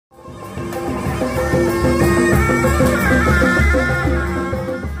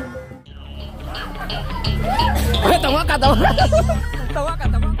tawa. Tawa.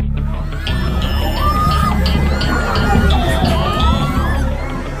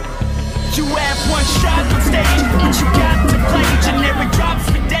 You have one shot on stage, but you got to play. Generic drops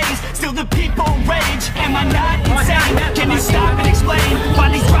for days, still the people rage. Am I not insane? Can you stop and explain why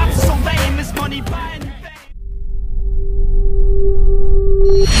these drops are so lame? Is money buying fame?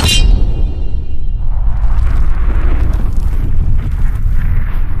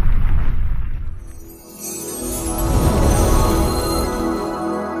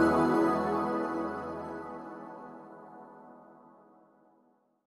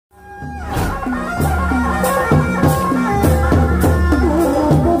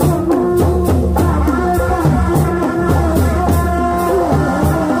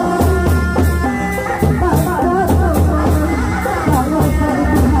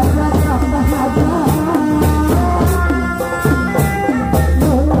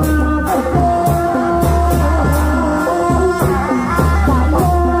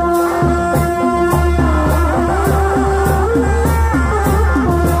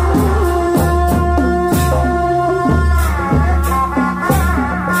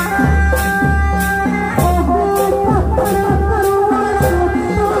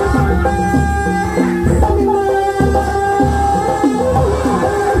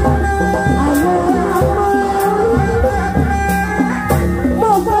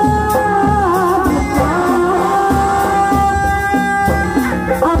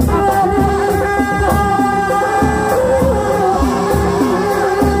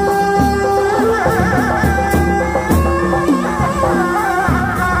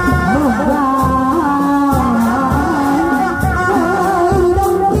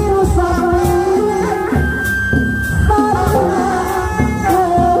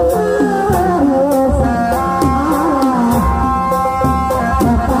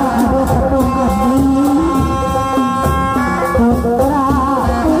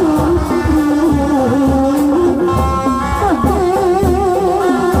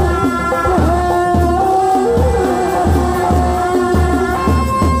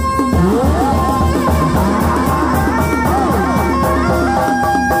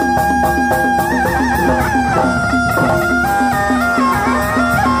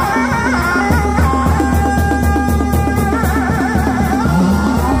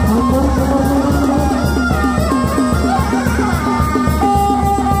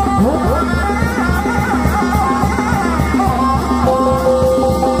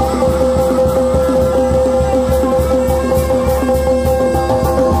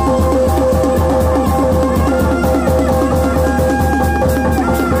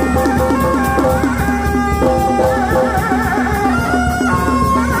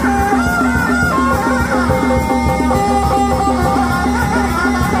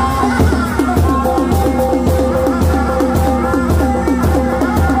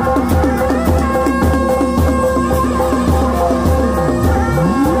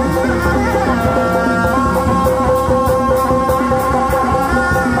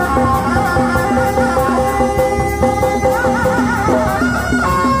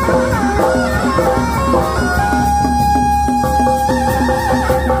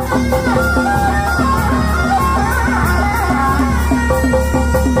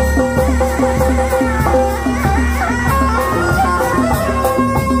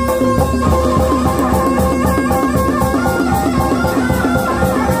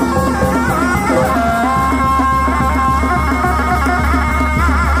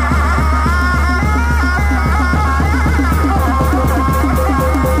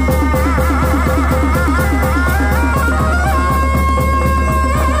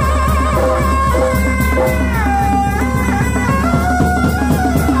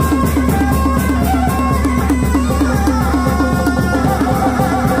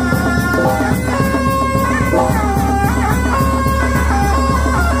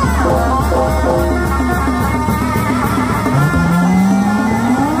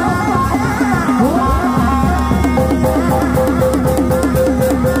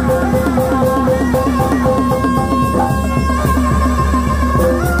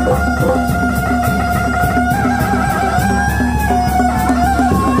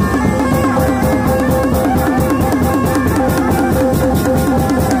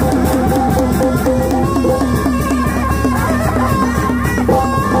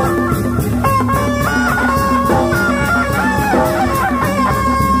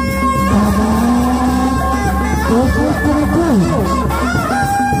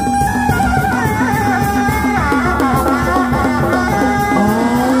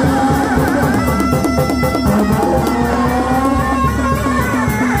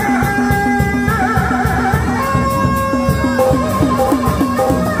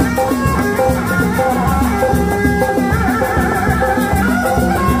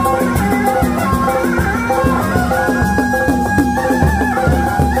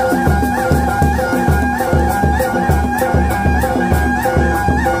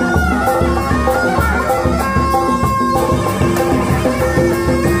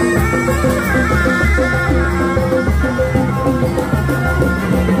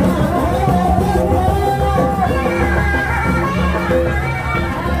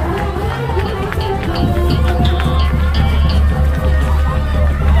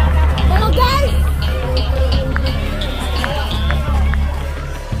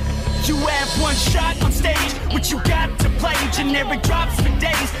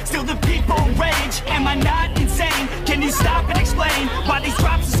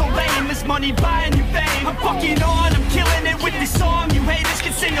 money buying you fame. I'm fucking on, I'm killing it with this song. You haters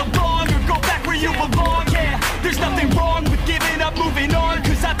can sing along or go back where you belong. Yeah, there's nothing wrong with giving up, moving on.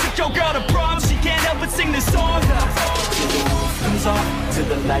 Cause I took your girl to prom, she can't help but sing this song. Till the roof comes off, till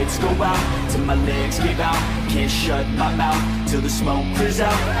the lights go out, till my legs give out, can't shut my mouth, till the smoke clears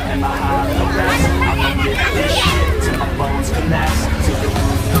out, and my heart will rest. I'ma rip this shit till my bones collapse. Till the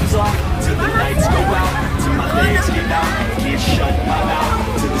roof comes off, till the lights go out, till my legs give out, can't shut my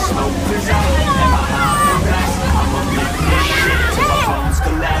mouth, till the smoke clears out, and my heart will rest. I'ma rip this shit till my bones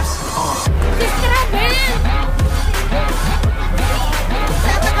collapse.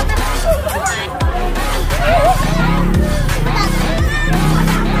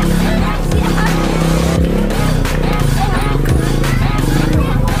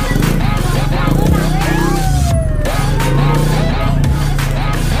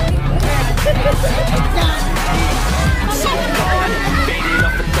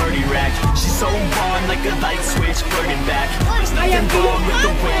 She's so gone like a light switch, flirting back. There's nothing wrong with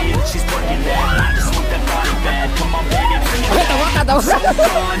the way she's working that. I just want that body bad. Come on, baby, bring it back.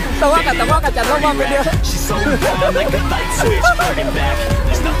 She's so gone like a light switch, flirting back.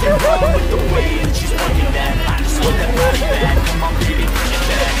 There's nothing wrong with the way she's working that. I just want that body bad. Come on, baby, bring it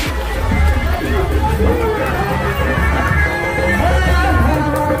back.